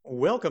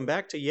Welcome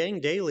back to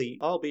Yang Daily.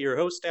 I'll be your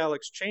host,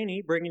 Alex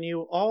Cheney, bringing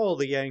you all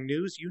the Yang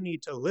news you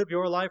need to live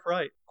your life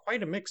right.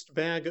 Quite a mixed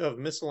bag of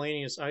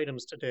miscellaneous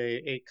items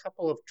today, a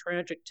couple of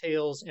tragic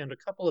tales, and a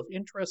couple of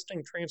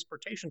interesting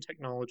transportation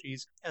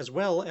technologies, as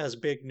well as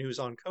big news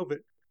on COVID.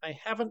 I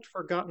haven't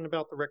forgotten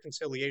about the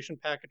reconciliation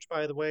package,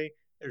 by the way.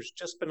 There's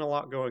just been a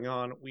lot going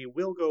on. We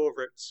will go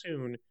over it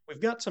soon. We've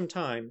got some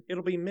time.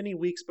 It'll be many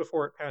weeks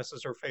before it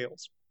passes or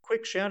fails.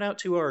 Quick shout out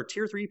to our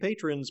Tier 3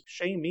 patrons,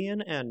 Shay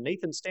Meehan and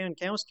Nathan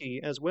Stankowski,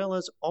 as well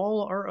as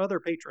all our other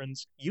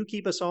patrons. You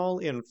keep us all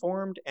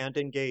informed and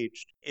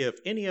engaged. If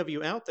any of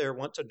you out there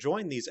want to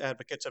join these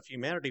advocates of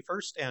humanity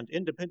first and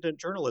independent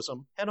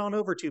journalism, head on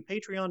over to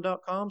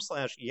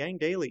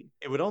patreon.com/yangdaily.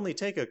 It would only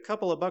take a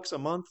couple of bucks a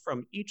month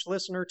from each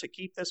listener to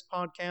keep this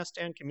podcast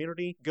and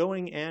community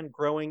going and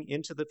growing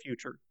into the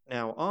future.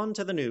 Now on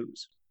to the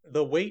news.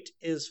 The wait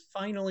is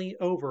finally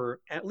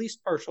over, at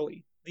least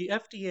partially. The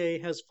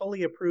FDA has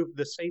fully approved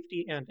the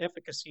safety and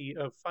efficacy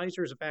of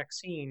Pfizer's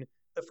vaccine,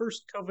 the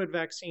first COVID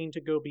vaccine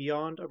to go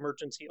beyond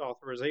emergency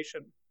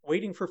authorization.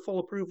 Waiting for full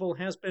approval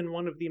has been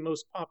one of the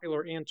most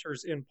popular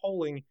answers in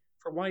polling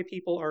for why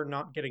people are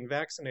not getting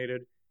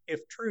vaccinated.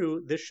 If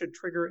true, this should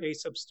trigger a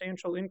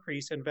substantial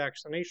increase in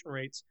vaccination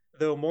rates,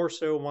 though more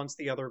so once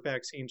the other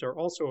vaccines are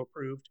also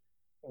approved.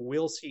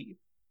 We'll see.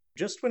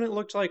 Just when it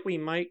looked like we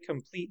might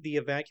complete the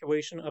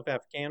evacuation of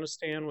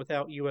Afghanistan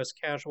without U.S.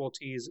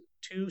 casualties,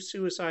 two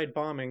suicide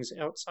bombings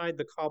outside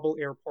the Kabul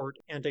airport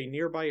and a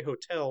nearby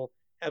hotel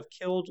have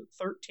killed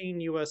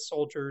 13 U.S.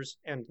 soldiers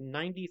and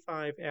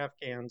 95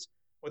 Afghans,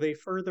 with a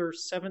further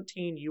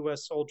 17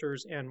 U.S.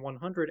 soldiers and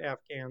 100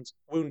 Afghans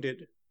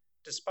wounded.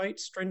 Despite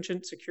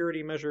stringent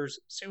security measures,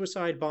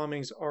 suicide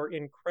bombings are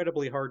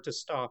incredibly hard to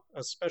stop,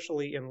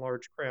 especially in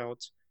large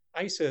crowds.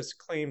 ISIS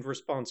claimed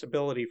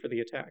responsibility for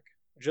the attack.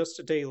 Just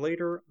a day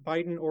later,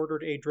 Biden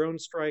ordered a drone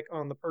strike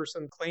on the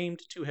person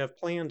claimed to have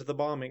planned the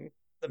bombing.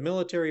 The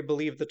military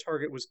believe the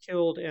target was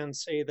killed and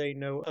say they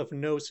know of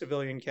no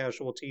civilian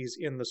casualties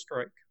in the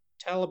strike.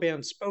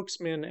 Taliban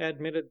spokesmen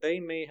admitted they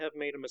may have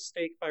made a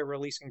mistake by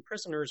releasing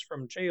prisoners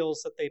from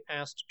jails that they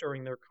passed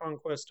during their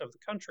conquest of the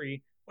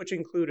country, which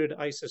included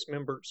ISIS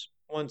members.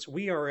 Once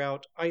we are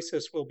out,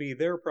 ISIS will be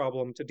their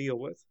problem to deal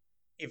with.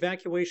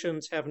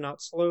 Evacuations have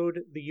not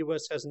slowed. The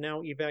U.S. has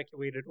now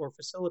evacuated or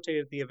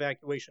facilitated the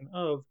evacuation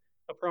of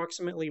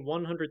approximately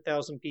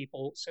 100,000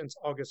 people since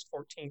August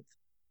 14th.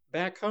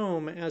 Back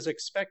home, as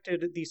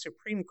expected, the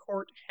Supreme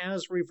Court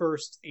has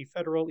reversed the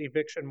federal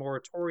eviction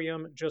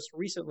moratorium just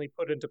recently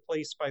put into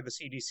place by the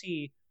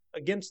CDC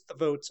against the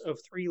votes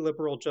of 3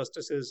 liberal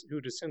justices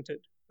who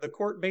dissented. The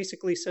court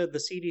basically said the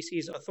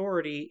CDC's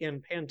authority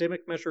in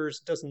pandemic measures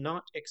does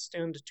not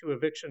extend to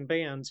eviction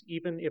bans,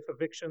 even if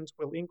evictions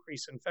will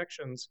increase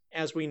infections,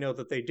 as we know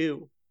that they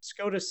do.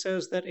 SCOTUS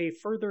says that a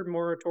further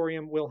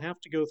moratorium will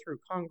have to go through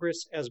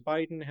Congress, as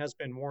Biden has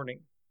been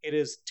warning. It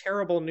is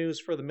terrible news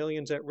for the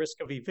millions at risk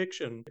of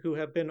eviction who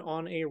have been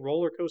on a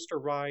roller coaster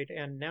ride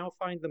and now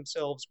find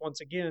themselves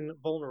once again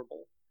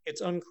vulnerable. It's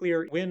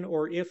unclear when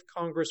or if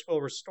Congress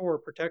will restore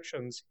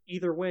protections.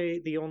 Either way,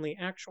 the only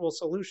actual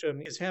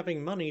solution is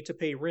having money to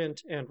pay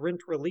rent, and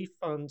rent relief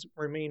funds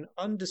remain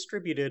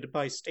undistributed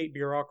by state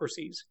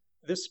bureaucracies.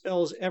 This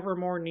spells ever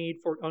more need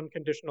for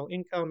unconditional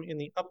income in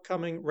the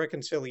upcoming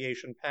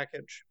reconciliation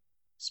package.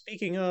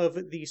 Speaking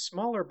of, the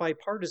smaller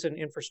bipartisan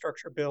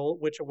infrastructure bill,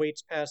 which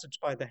awaits passage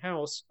by the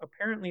House,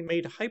 apparently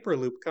made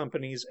Hyperloop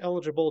companies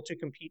eligible to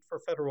compete for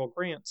federal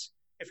grants.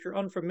 If you're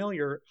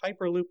unfamiliar,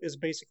 Hyperloop is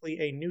basically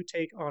a new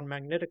take on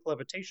magnetic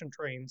levitation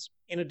trains.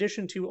 In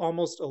addition to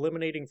almost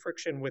eliminating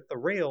friction with the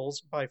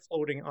rails by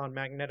floating on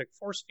magnetic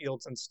force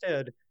fields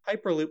instead,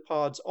 Hyperloop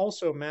pods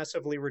also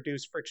massively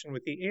reduce friction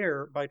with the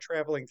air by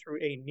traveling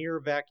through a near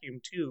vacuum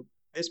tube.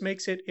 This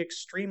makes it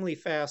extremely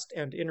fast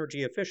and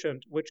energy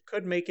efficient, which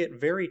could make it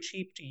very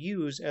cheap to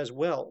use as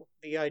well.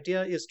 The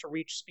idea is to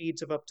reach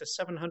speeds of up to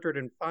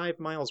 705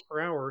 miles per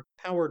hour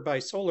powered by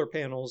solar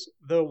panels,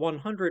 though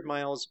 100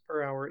 miles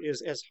per hour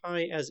is as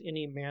high as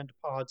any manned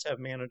pods have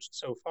managed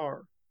so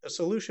far. The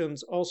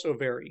solutions also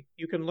vary.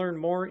 You can learn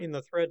more in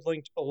the thread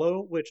linked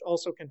below, which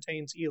also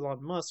contains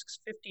Elon Musk's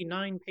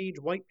 59-page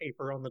white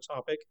paper on the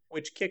topic,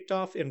 which kicked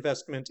off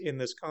investment in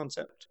this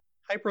concept.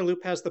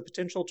 Hyperloop has the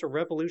potential to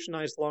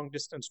revolutionize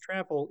long-distance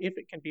travel if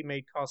it can be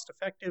made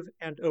cost-effective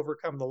and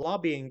overcome the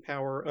lobbying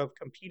power of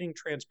competing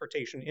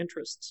transportation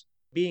interests.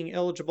 Being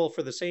eligible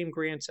for the same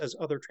grants as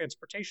other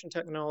transportation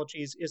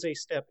technologies is a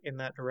step in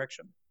that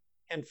direction.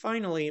 And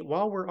finally,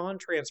 while we're on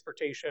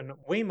transportation,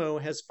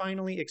 Waymo has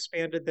finally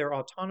expanded their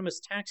autonomous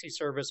taxi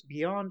service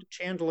beyond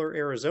Chandler,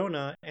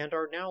 Arizona, and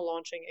are now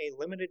launching a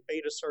limited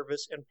beta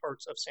service in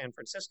parts of San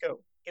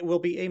Francisco. It will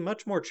be a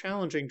much more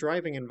challenging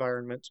driving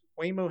environment.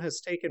 Waymo has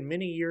taken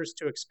many years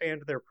to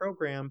expand their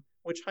program,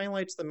 which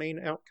highlights the main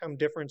outcome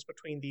difference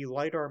between the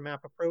LiDAR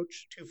map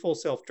approach to full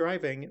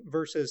self-driving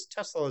versus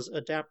Tesla's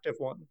adaptive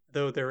one,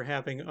 though their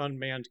having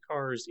unmanned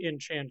cars in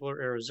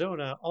Chandler,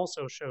 Arizona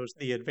also shows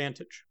the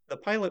advantage. The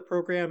pilot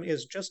program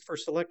is just for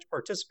select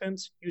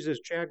participants, uses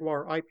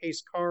Jaguar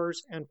I-Pace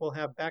cars, and will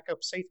have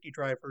backup safety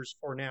drivers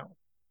for now.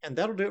 And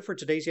that'll do it for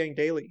today's Yang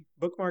Daily.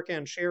 Bookmark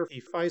and share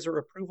the Pfizer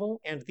approval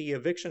and the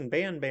eviction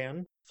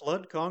ban.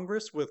 Flood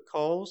Congress with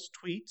calls,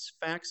 tweets,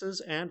 faxes,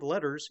 and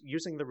letters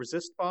using the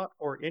ResistBot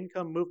or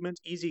Income Movement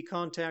easy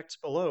contacts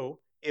below.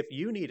 If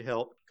you need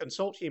help,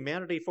 consult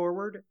Humanity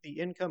Forward, the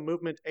Income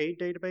Movement Aid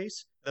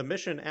Database, the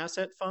Mission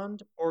Asset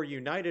Fund, or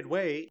United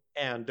Way,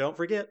 and don't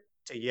forget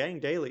to Yang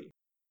Daily.